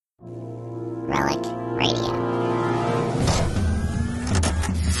Relic Radio.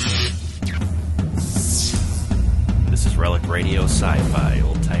 This is Relic Radio Sci-Fi,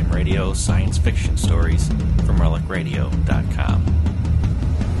 old-time radio, science fiction stories from RelicRadio.com.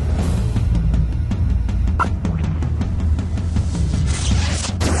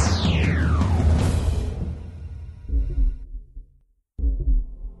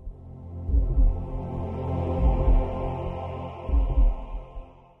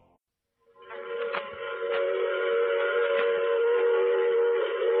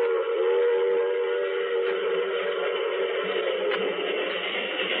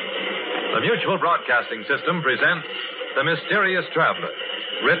 The Mutual Broadcasting System presents The Mysterious Traveler,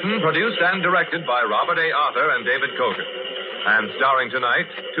 written, produced, and directed by Robert A. Arthur and David Kogan. And starring tonight,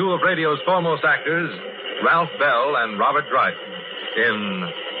 two of radio's foremost actors, Ralph Bell and Robert Dryden,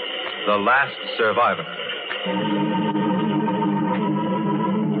 in The Last Survivor.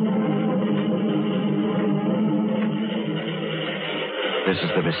 This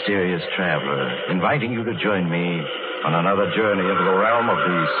is the Mysterious Traveler, inviting you to join me on another journey into the realm of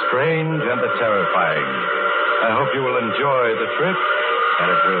the strange and the terrifying. I hope you will enjoy the trip,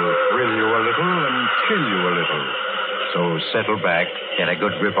 and it will thrill you a little and chill you a little. So settle back, get a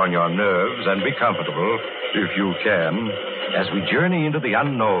good grip on your nerves, and be comfortable, if you can, as we journey into the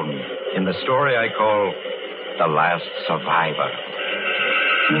unknown in the story I call The Last Survivor.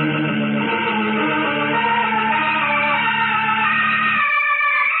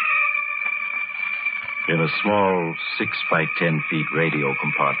 In a small 6-by-10-feet radio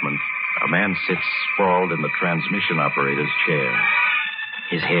compartment, a man sits sprawled in the transmission operator's chair.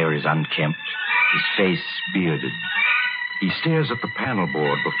 His hair is unkempt, his face bearded. He stares at the panel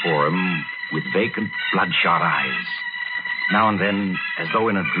board before him with vacant, bloodshot eyes. Now and then, as though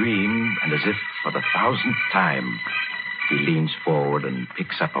in a dream, and as if for the 1,000th time, he leans forward and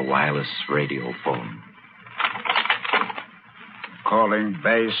picks up a wireless radio phone. Calling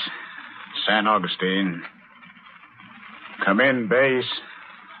base. San Augustine. Come in, base.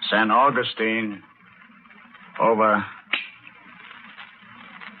 San Augustine. Over.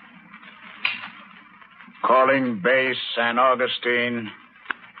 Calling base, San Augustine.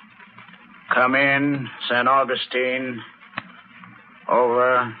 Come in, San Augustine.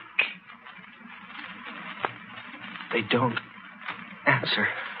 Over. They don't answer,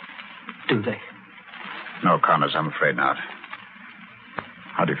 do they? No, Connors, I'm afraid not.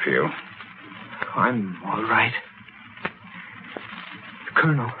 How do you feel? I'm all right.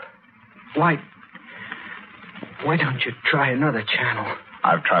 Colonel, why don't you try another channel?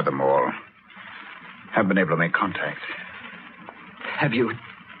 I've tried them all. Haven't been able to make contact. Have you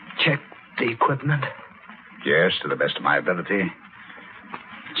checked the equipment? Yes, to the best of my ability.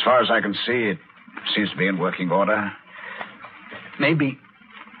 As far as I can see, it seems to be in working order. Maybe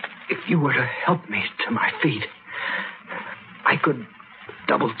if you were to help me to my feet, I could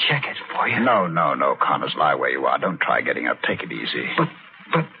double-check it for you. No, Connors, lie where you are. Don't try getting up. Take it easy.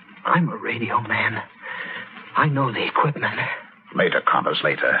 But I'm a radio man. I know the equipment. Later, Connors,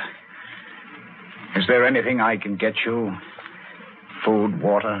 later. Is there anything I can get you? Food,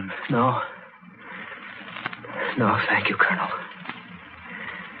 water? No, thank you, Colonel.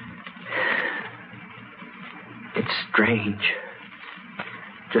 It's strange.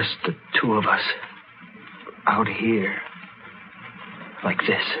 Just the two of us out here. Like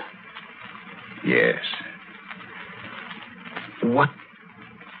this. Yes. What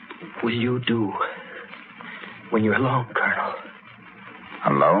will you do when you're alone, Colonel?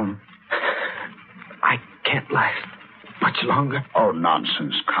 Alone? I can't last much longer. Oh,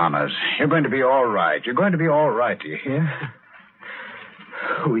 nonsense, Connors. You're going to be all right. You're going to be all right, do you hear?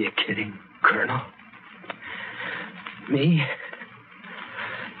 Who are you kidding, Colonel? Me?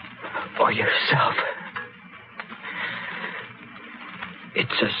 Or yourself?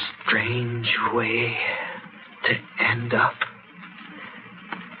 It's a strange way to end up,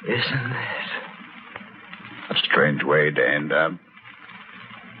 isn't it? A strange way to end up?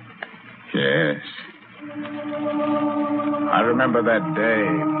 Yes. I remember that day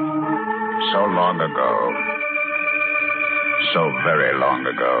so long ago. So very long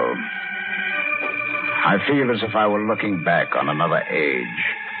ago. I feel as if I were looking back on another age.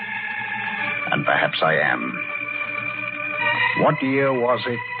 And perhaps I am. What year was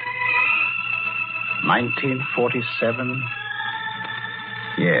it? 1947?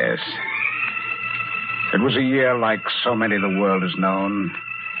 Yes. It was a year like so many the world has known.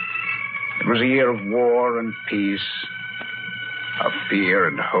 It was a year of war and peace, of fear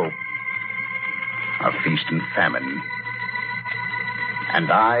and hope, of feast and famine. And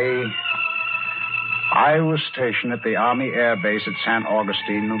I was stationed at the Army Air Base at San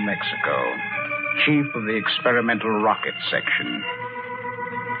Augustine, New Mexico. chief of the experimental rocket section.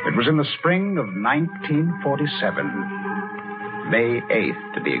 It was in the spring of 1947, May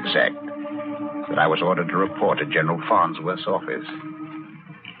 8th to be exact, that I was ordered to report at General Farnsworth's office.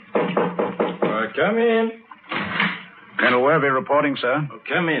 Come in. Colonel Werby reporting, sir. Oh,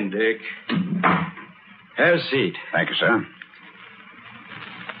 come in, Dick. Have a seat. Thank you, sir.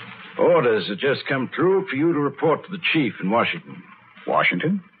 Orders have just come through for you to report to the chief in Washington.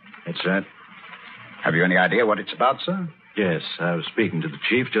 Washington? That's right. Have you any idea what it's about, sir? Yes, I was speaking to the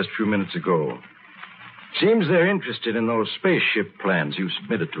chief just a few minutes ago. Seems they're interested in those spaceship plans you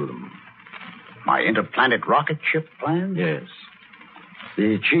submitted to them. My interplanet rocket ship plan? Yes.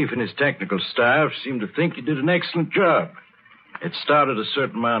 The chief and his technical staff seem to think you did an excellent job. It started a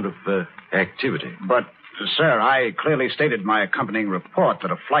certain amount of activity. But, sir, I clearly stated in my accompanying report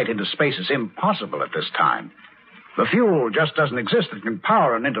that a flight into space is impossible at this time. The fuel just doesn't exist that can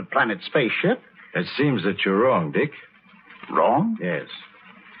power an interplanet spaceship. It seems that you're wrong, Dick. Wrong? Yes.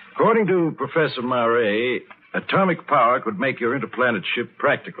 According to Professor Mare, atomic power could make your interplanet ship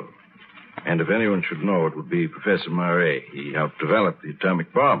practical. And if anyone should know, it would be Professor Mare. He helped develop the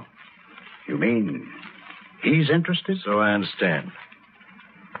atomic bomb. You mean he's interested? So I understand.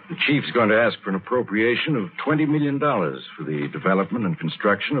 The chief's going to ask for an appropriation of $20 million for the development and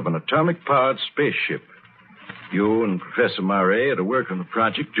construction of an atomic-powered spaceship. You and Professor Mare are to work on the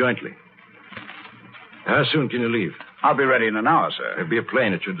project jointly. How soon can you leave? I'll be ready in an hour, sir. There'll be a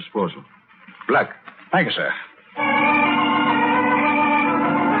plane at your disposal. Good luck. Thank you, sir.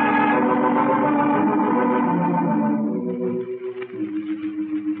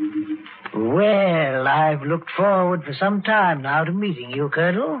 Well, I've looked forward for some time now to meeting you,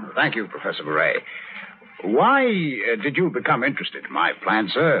 Colonel. Thank you, Professor Murray. Why did you become interested in my plan,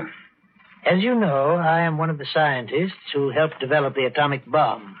 sir? As you know, I am one of the scientists who helped develop the atomic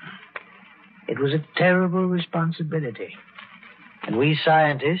bomb. It was a terrible responsibility, and we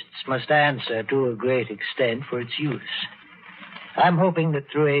scientists must answer to a great extent for its use. I'm hoping that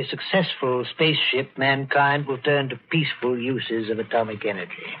through a successful spaceship, mankind will turn to peaceful uses of atomic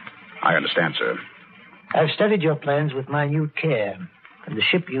energy. I understand, sir. I've studied your plans with minute care, and the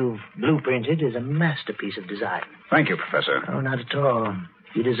ship you've blueprinted is a masterpiece of design. Thank you, Professor. Oh, not at all.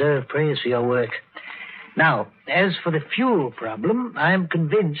 You deserve praise for your work. Now, as for the fuel problem, I'm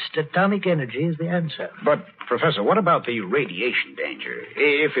convinced atomic energy is the answer. But, Professor, what about the radiation danger,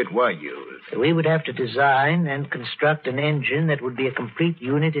 if it were used? We would have to design and construct an engine that would be a complete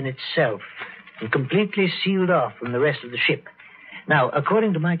unit in itself and completely sealed off from the rest of the ship. Now,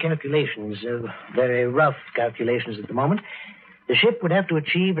 according to my calculations, very rough calculations at the moment, the ship would have to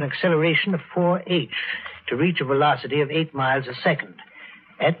achieve an acceleration of 4h to reach a velocity of 8 miles a second,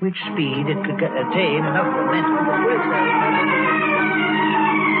 at which speed it could attain enough momentum to pull itself.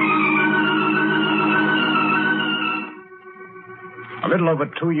 A little over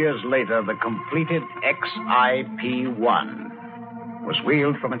 2 years later, the completed XIP-1 was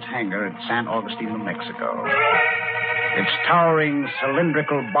wheeled from its hangar at San Augustine, New Mexico. Its towering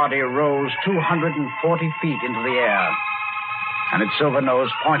cylindrical body rose 240 feet into the air, and its silver nose,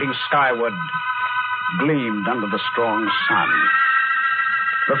 pointing skyward, gleamed under the strong sun.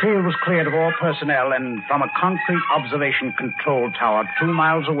 The field was cleared of all personnel, and from a concrete observation control tower 2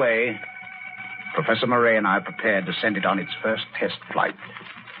 miles away, Professor Murray and I prepared to send it on its first test flight.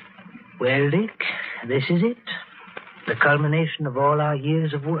 Well, Dick, this is it. The culmination of all our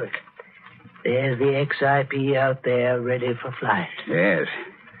years of work. There's the XIP out there ready for flight. Yes.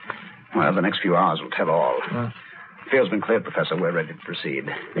 Well, the next few hours will tell all. The field's been cleared, Professor. We're ready to proceed.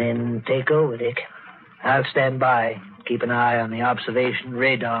 Then take over, Dick. I'll stand by. Keep an eye on the observation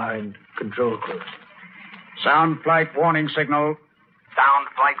radar and control crew. Sound flight warning signal. Sound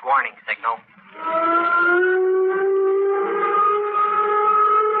flight warning signal.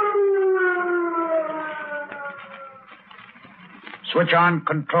 Switch on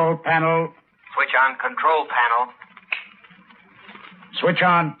control panel. Switch on control panel. Switch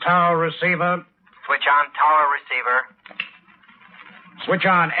on tower receiver. Switch on tower receiver. Switch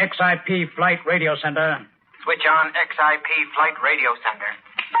on XIP flight radio center. Switch on XIP flight radio center.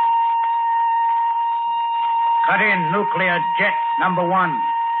 Cut in nuclear jet number 1.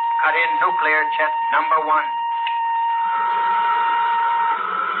 Cut in nuclear jet number 1.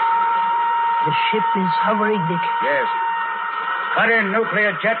 The ship is hovering, Dick. Yes. Cut in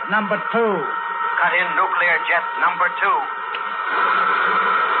nuclear jet number 2. Cut in nuclear jet number 2.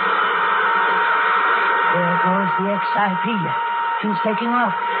 There goes the XIP. She's taking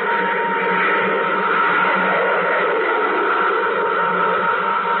off.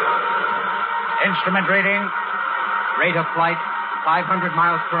 Instrument reading. Rate of flight, 500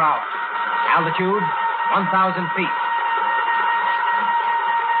 miles per hour. Altitude, 1,000 feet.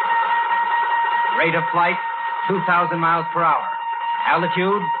 Rate of flight, 2,000 miles per hour.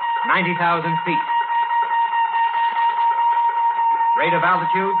 Altitude, 90,000 feet. Rate of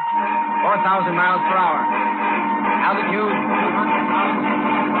altitude, 4,000 miles per hour. Altitude, 200,000.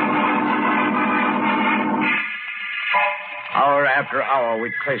 Hour after hour,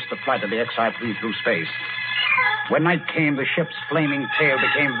 we traced the flight of the XIP through space. When night came, the ship's flaming tail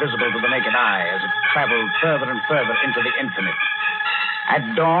became visible to the naked eye as it traveled further and further into the infinite.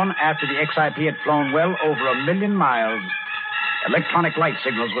 At dawn, after the XIP had flown well over 1 million miles, electronic light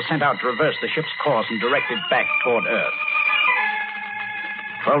signals were sent out to reverse the ship's course and direct it back toward Earth.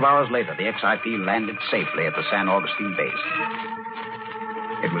 12 hours later, the XIP landed safely at the San Augustine base.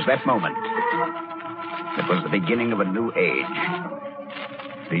 It was that moment. It was the beginning of a new age.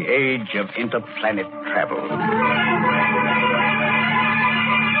 The age of interplanet travel.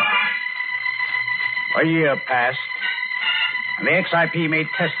 A year passed, and the XIP made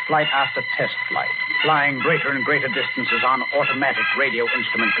test flight after test flight, flying greater and greater distances on automatic radio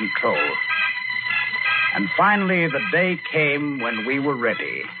instrument control. And finally, the day came when we were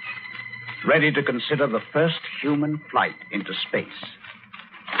ready. Ready to consider the first human flight into space.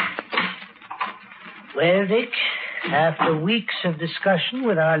 Well, Dick, after weeks of discussion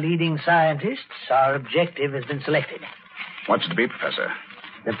with our leading scientists, our objective has been selected. What's it to be, Professor?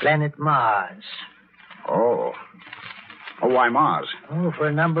 The planet Mars. Oh, why Mars? Oh, for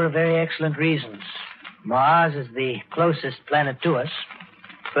a number of very excellent reasons. Mars is the closest planet to us.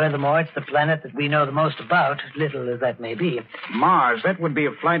 Furthermore, it's the planet that we know the most about, little as that may be. Mars, that would be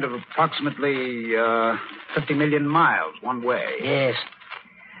a flight of approximately 50 million miles one way. Yes.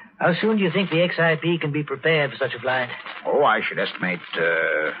 How soon do you think the XIP can be prepared for such a flight? Oh, I should estimate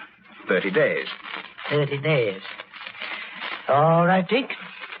 30 days. 30 days. All right, Dick.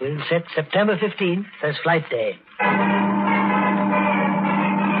 We'll set September 15th as flight day.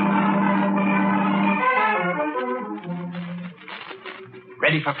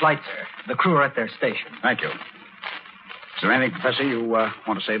 Ready for flight, sir. The crew are at their station. Thank you. Is there anything, Professor, you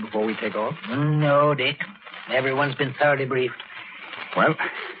want to say before we take off? No, Dick. Everyone's been thoroughly briefed. Well,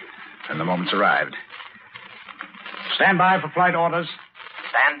 then the moment's arrived. Stand by for flight orders.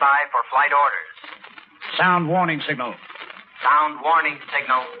 Stand by for flight orders. Sound warning signal. Sound warning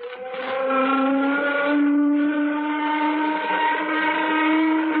signal.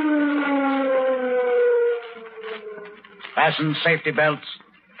 Fasten safety belts.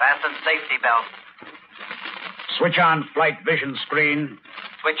 Fasten safety belts. Switch on flight vision screen.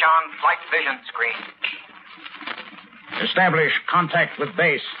 Switch on flight vision screen. Establish contact with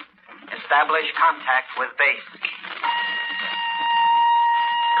base. Establish contact with base.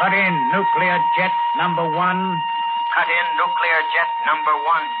 Cut in nuclear jet number 1. Cut in nuclear jet number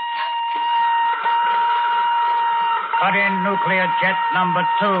 1. Cut in nuclear jet number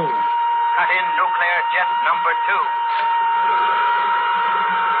 2. Cut in nuclear jet number 2.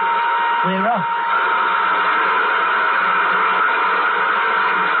 We're off.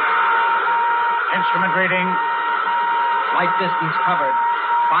 Instrument reading. Flight distance covered,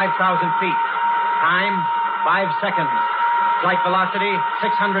 5,000 feet. Time, 5 seconds. Flight velocity,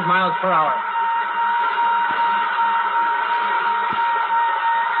 600 miles per hour.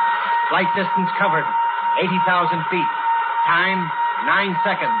 Flight distance covered, 80,000 feet. Time, 9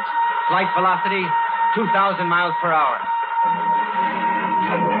 seconds. Flight velocity, 2,000 miles per hour.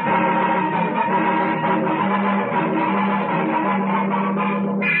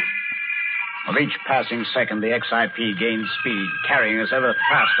 With each passing second, the XIP gained speed, carrying us ever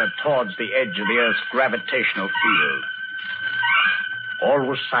faster towards the edge of the Earth's gravitational field. All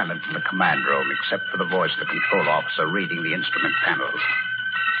was silent in the command room, except for the voice of the control officer reading the instrument panels.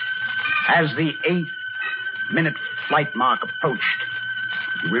 As the 8-minute flight mark approached,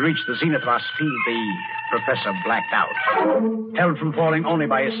 we reached the zenith of our speed, the professor blacked out, held from falling only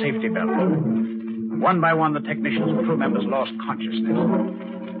by his safety belt. One by one, the technicians and crew members lost consciousness.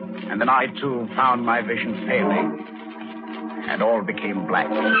 And then I, too, found my vision failing, and all became black.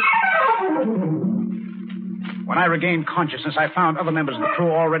 When I regained consciousness, I found other members of the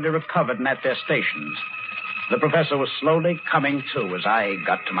crew already recovered and at their stations. The professor was slowly coming to as I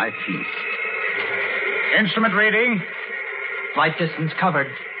got to my feet. Instrument reading. Flight distance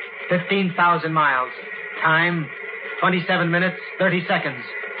covered, 15,000 miles. Time, 27 minutes, 30 seconds.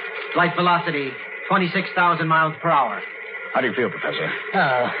 Flight velocity, 26,000 miles per hour. How do you feel, Professor?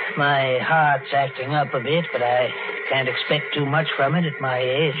 Oh, my heart's acting up a bit, but I can't expect too much from it at my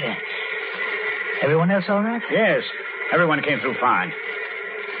age. Everyone else all right? Yes. Everyone came through fine.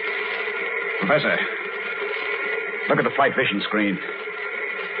 Professor, look at the flight vision screen.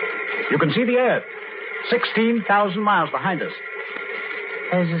 You can see the Earth, 16,000 miles behind us.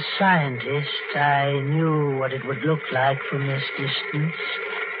 As a scientist, I knew what it would look like from this distance.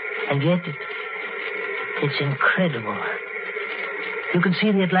 And yet, it's incredible. You can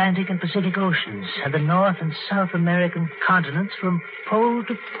see the Atlantic and Pacific Oceans and the North and South American continents from pole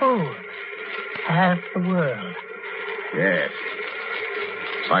to pole. Half the world. Yes.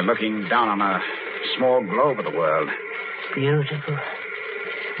 It's like looking down on a small globe of the world. Beautiful.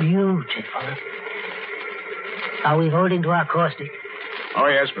 Beautiful. Are we holding to our caustic? Oh,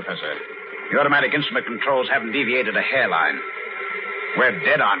 yes, Professor. The automatic instrument controls haven't deviated a hairline. We're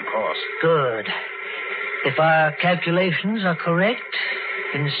dead on course. Good. If our calculations are correct,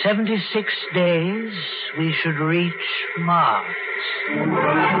 in 76 days, we should reach Mars.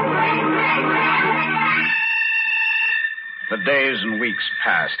 The days and weeks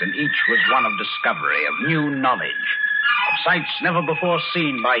passed, and each was one of discovery, of new knowledge, of sights never before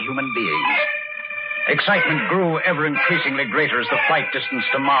seen by human beings. Excitement grew ever increasingly greater as the flight distance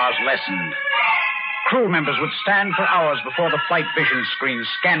to Mars lessened. Crew members would stand for hours before the flight vision screen,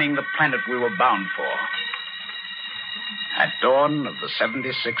 scanning the planet we were bound for. At dawn of the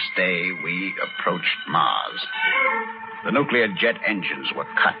 76th day, we approached Mars. The nuclear jet engines were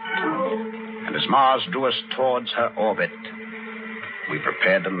cut, and as Mars drew us towards her orbit, we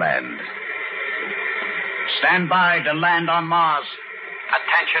prepared to land. Stand by to land on Mars.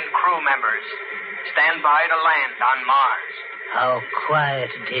 Attention, crew members. Stand by to land on Mars. How quiet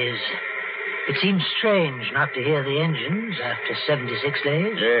it is. It seems strange not to hear the engines after 76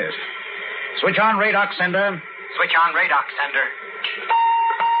 days. Yes. Switch on redox sender. Switch on redox sender.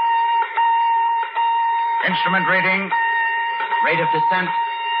 Instrument reading. Rate of descent,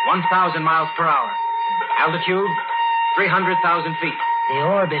 1,000 miles per hour. Altitude, 300,000 feet. The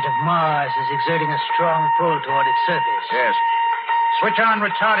orbit of Mars is exerting a strong pull toward its surface. Yes. Switch on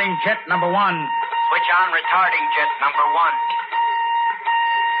retarding jet number 1. Switch on retarding jet number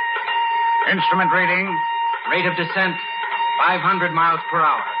 1. Instrument reading. Rate of descent, 500 miles per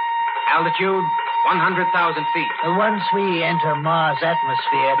hour. Altitude, 100,000 feet. Once we enter Mars'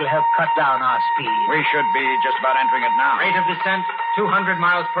 atmosphere, it'll help cut down our speed. We should be just about entering it now. Rate of descent, 200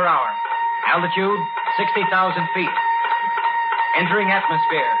 miles per hour. Altitude, 60,000 feet. Entering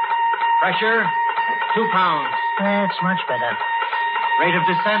atmosphere. Pressure, 2 pounds. That's much better. Rate of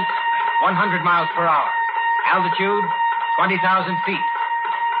descent, 100 miles per hour. Altitude, 20,000 feet.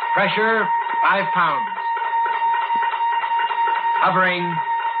 Pressure, 5 pounds. Hovering.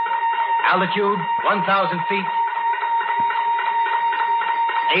 Altitude, 1,000 feet.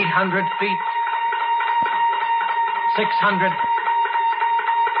 800 feet. 600.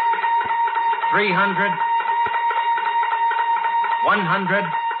 300. 100.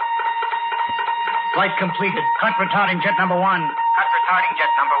 Flight completed. Cut retarding jet number 1. Cut retarding jet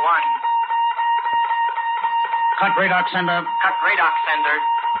number 1. Cut redox sender. Cut redox sender.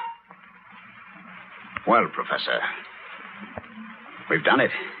 Well, Professor, we've done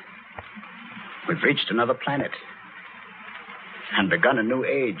it. We've reached another planet and begun a new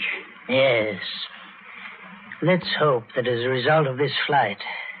age. Yes. Let's hope that as a result of this flight,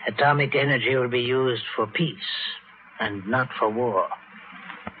 atomic energy will be used for peace and not for war.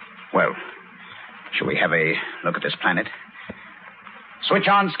 Well, shall we have a look at this planet? Switch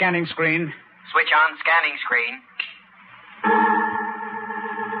on scanning screen. Switch on scanning screen.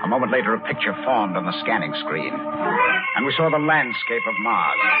 A moment later, a picture formed on the scanning screen, and we saw the landscape of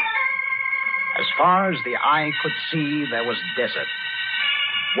Mars. As far as the eye could see, there was desert.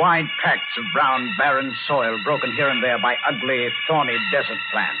 Wide tracts of brown, barren soil broken here and there by ugly, thorny desert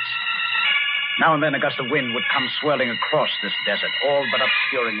plants. Now and then a gust of wind would come swirling across this desert, all but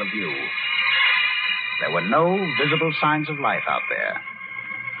obscuring the view. There were no visible signs of life out there.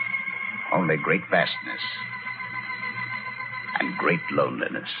 Only great vastness and great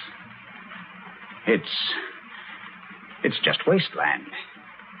loneliness. It's just wasteland.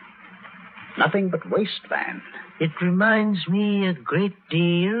 Nothing but wasteland. It reminds me a great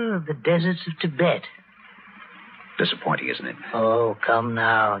deal of the deserts of Tibet. Disappointing, isn't it? Oh, come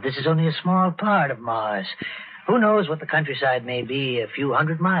now. This is only a small part of Mars. Who knows what the countryside may be a few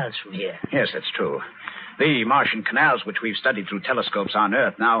hundred miles from here? Yes, that's true. The Martian canals, which we've studied through telescopes on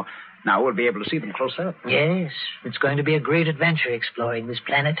Earth, now we'll be able to see them close up. Yes, it's going to be a great adventure exploring this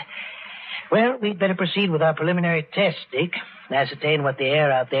planet. Well, we'd better proceed with our preliminary test, Dick. Ascertain what the air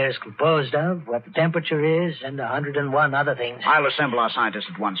out there is composed of, what the temperature is, and 101 other things. I'll assemble our scientists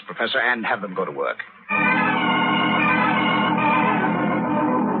at once, Professor, and have them go to work.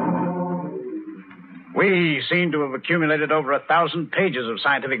 We seem to have accumulated over 1,000 pages of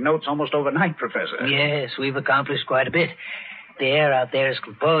scientific notes almost overnight, Professor. Yes, we've accomplished quite a bit. The air out there is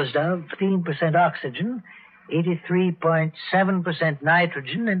composed of 15% oxygen, 83.7%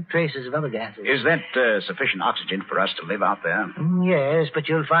 nitrogen, and traces of other gases. Is that sufficient oxygen for us to live out there? Yes, but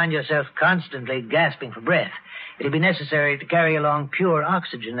you'll find yourself constantly gasping for breath. It'll be necessary to carry along pure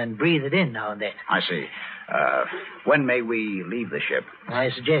oxygen and breathe it in now and then. I see. When may we leave the ship? I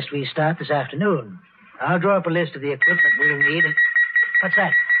suggest we start this afternoon. I'll draw up a list of the equipment we'll need. And... What's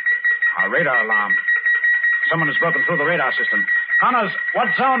that? Our radar alarm. Someone has broken through the radar system. Connors, what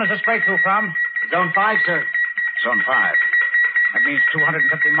zone is this breakthrough from? Zone 5, sir. Zone 5. That means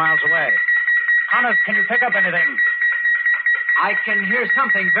 250 miles away. Connors, can you pick up anything? I can hear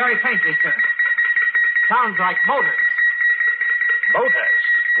something very faintly, sir. Sounds like motors. Motors?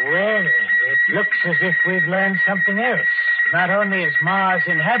 Well, it looks as if we've learned something else. Not only is Mars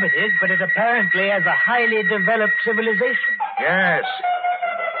inhabited, but it apparently has a highly developed civilization. Yes.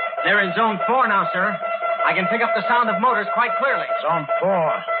 They're in Zone 4 now, sir. I can pick up the sound of motors quite clearly. Zone 4.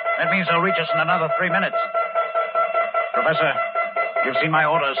 That means they'll reach us in another 3 minutes. Professor, you've seen my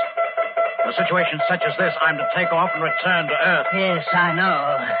orders. In a situation such as this, I'm to take off and return to Earth. Yes, I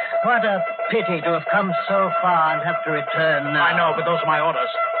know. What a pity to have come so far and have to return now. I know, but those are my orders.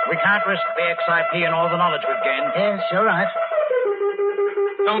 We can't risk the XIP and all the knowledge we've gained. Yes, you're right.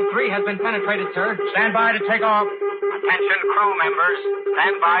 Zone 3 has been penetrated, sir. Stand by to take off. Attention, crew members.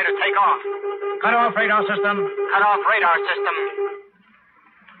 Stand by to take off. Cut off radar system. Cut off radar system.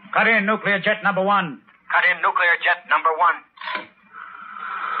 Cut in nuclear jet number 1. Cut in nuclear jet number 1.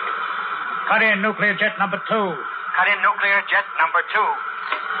 Cut in nuclear jet number 2. Cut in nuclear jet number 2.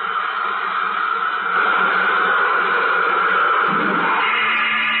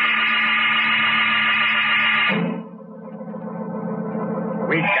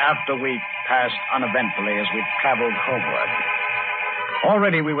 Week after week passed uneventfully as we traveled homeward.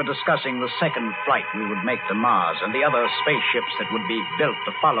 Already we were discussing the second flight we would make to Mars and the other spaceships that would be built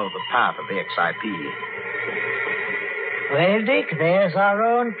to follow the path of the XIP. Well, Dick, there's our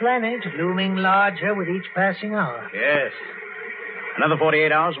own planet, looming larger with each passing hour. Yes. Another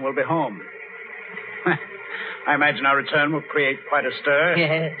 48 hours and we'll be home. I imagine our return will create quite a stir.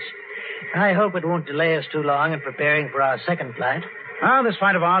 Yes. I hope it won't delay us too long in preparing for our second flight. Oh, this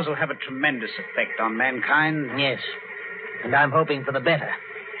flight of ours will have a tremendous effect on mankind. Yes. And I'm hoping for the better.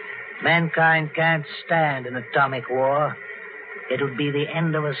 Mankind can't stand an atomic war. It would be the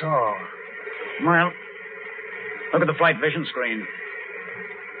end of us all. Well, look at the flight vision screen.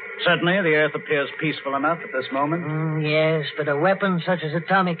 Certainly, the Earth appears peaceful enough at this moment. Yes, but a weapon such as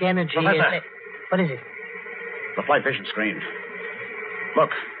atomic energy... Professor. What is it? The flight vision screen.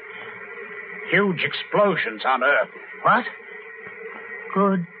 Look. Huge explosions on Earth. What?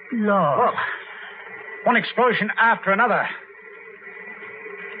 Good Lord. Look. One explosion after another.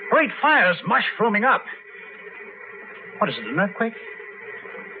 Great fires mushrooming up. What is it, an earthquake?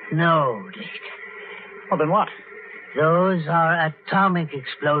 No, Dick. Well, then what? Those are atomic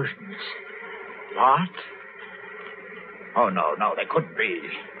explosions. What? Oh, no, they couldn't be.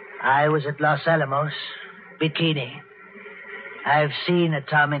 I was at Los Alamos, Bikini. I've seen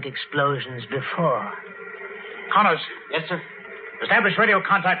atomic explosions before. Connors. Yes, sir. Establish radio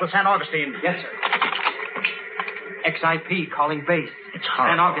contact with San Augustine. Yes, sir. XIP calling base. It's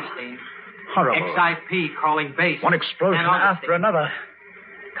horrible. San Augustine. Horrible. XIP calling base. One explosion after another.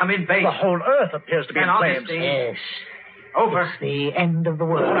 Come in, base. The whole Earth appears to be in flames. Yes. Over. It's the end of the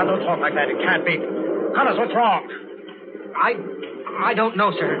world. Oh, now, don't talk like that. It can't be. Connors, what's wrong? I don't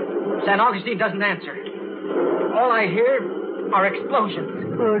know, sir. San Augustine doesn't answer. All I hear are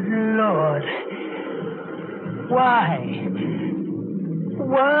explosions. Good Lord. Why?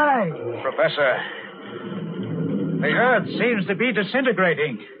 Professor, the Earth seems to be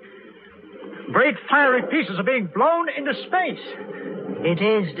disintegrating. Great fiery pieces are being blown into space. It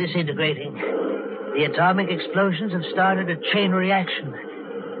is disintegrating. The atomic explosions have started a chain reaction.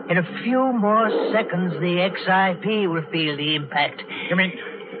 In a few more seconds, the XIP will feel the impact. You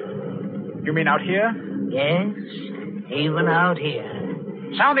mean out here? Yes, even out here.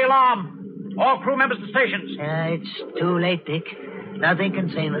 Sound the alarm. All crew members to stations. It's too late, Dick. Nothing can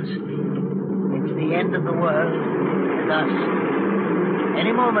save us. It's the end of the world and us.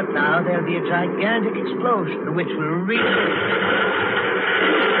 Any moment now, there'll be a gigantic explosion which will reach...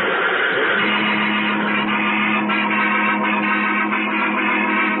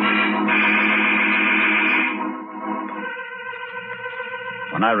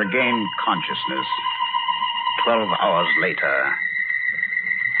 When I regained consciousness, 12 hours later,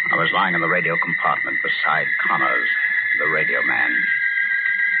 I was lying in the radio compartment beside Connors, the radio man.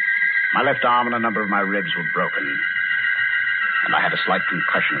 My left arm and a number of my ribs were broken, and I had a slight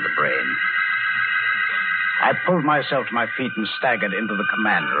concussion of the brain. I pulled myself to my feet and staggered into the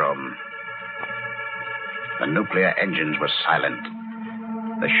command room. The nuclear engines were silent.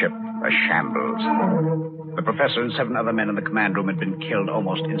 The ship a shambles. The professor and 7 other men in the command room had been killed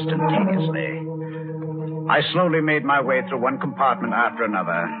almost instantaneously. I slowly made my way through one compartment after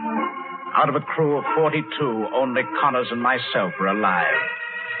another. Out of a crew of 42, only Connors and myself were alive.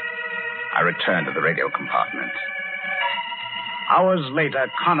 I returned to the radio compartment. Hours later,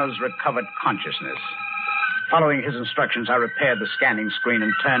 Connors recovered consciousness. Following his instructions, I repaired the scanning screen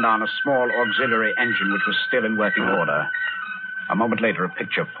and turned on a small auxiliary engine which was still in working order. A moment later, a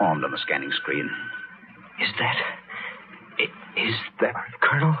picture formed on the scanning screen. Is that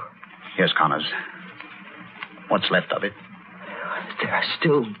Colonel? Yes, Connors. What's left of it? There are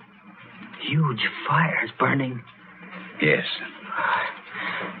still huge fires burning. Yes.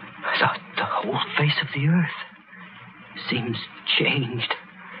 The whole face of the earth seems changed.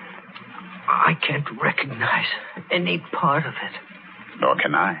 I can't recognize any part of it. Nor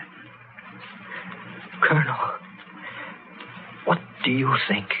can I. Colonel, what do you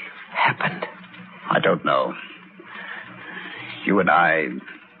think happened? I don't know. You and I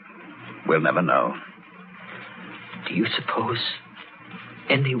will never know. Do you suppose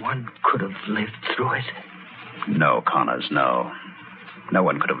anyone could have lived through it? No, Connors, no. No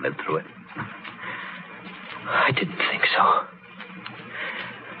one could have lived through it. I didn't think so.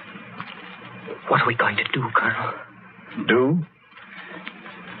 What are we going to do, Colonel? Do?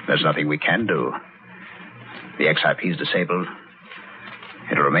 There's nothing we can do. The XIP's disabled.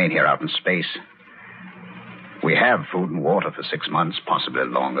 It'll remain here out in space. We have food and water for 6 months, possibly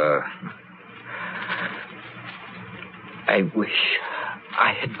longer. I wish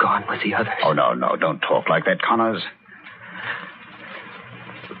I had gone with the others. Oh, no, don't talk like that, Connors.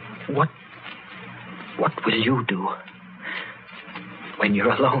 What will you do when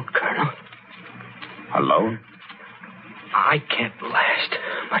you're alone, Colonel? Alone? I can't last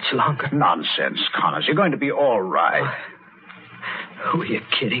much longer. Nonsense, Connors. You're going to be all right. Who are you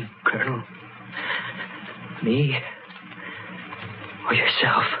kidding, Colonel? Me? Or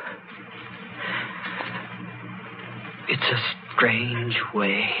yourself? It's a strange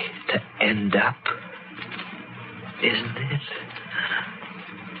way to end up, isn't it?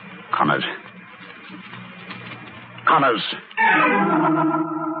 Connors. Connors.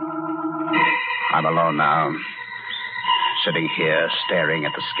 I'm alone now. Sitting here, staring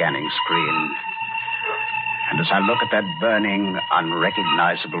at the scanning screen. And as I look at that burning,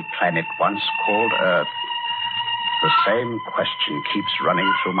 unrecognizable planet once called Earth, the same question keeps running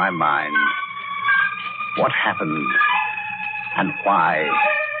through my mind. What happened? And why?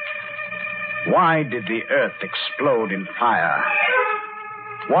 Why did the Earth explode in fire?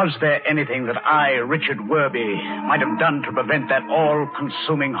 Was there anything that I, Richard Werby, might have done to prevent that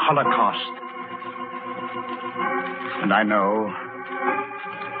all-consuming Holocaust? And I know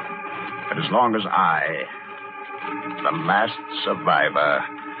that as long as I, the last survivor,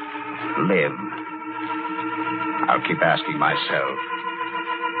 live, I'll keep asking myself,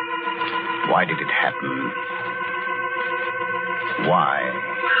 why did it happen? Why?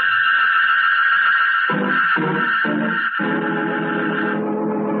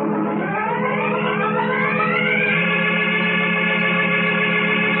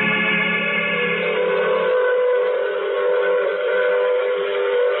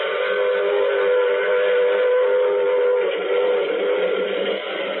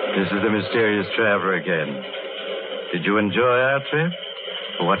 This is the mysterious traveler again. Did you enjoy our trip?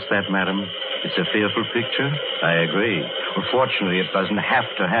 What's that, madam? It's a fearful picture? I agree. Well, fortunately, it doesn't have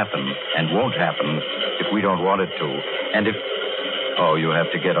to happen and won't happen if we don't want it to. And if... Oh, you have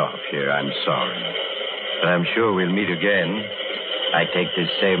to get off here. I'm sorry. But I'm sure we'll meet again. I take this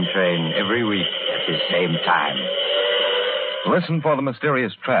same train every week at this same time. Listen for The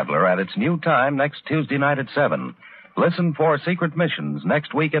Mysterious Traveler at its new time next Tuesday night at 7. Listen for Secret Missions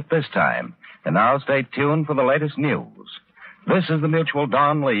next week at this time. And now stay tuned for the latest news. This is the Mutual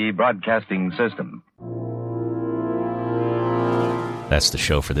Don Lee Broadcasting System. That's the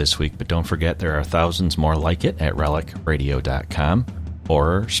show for this week, but don't forget there are thousands more like it at relicradio.com.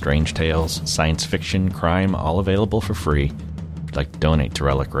 Horror, strange tales, science fiction, crime, all available for free. If you'd like to donate to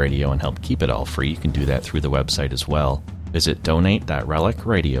Relic Radio and help keep it all free, you can do that through the website as well. Visit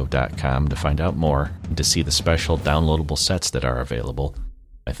donate.relicradio.com to find out more and to see the special downloadable sets that are available.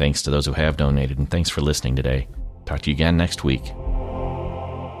 My thanks to those who have donated, and thanks for listening today. Talk to you again next week.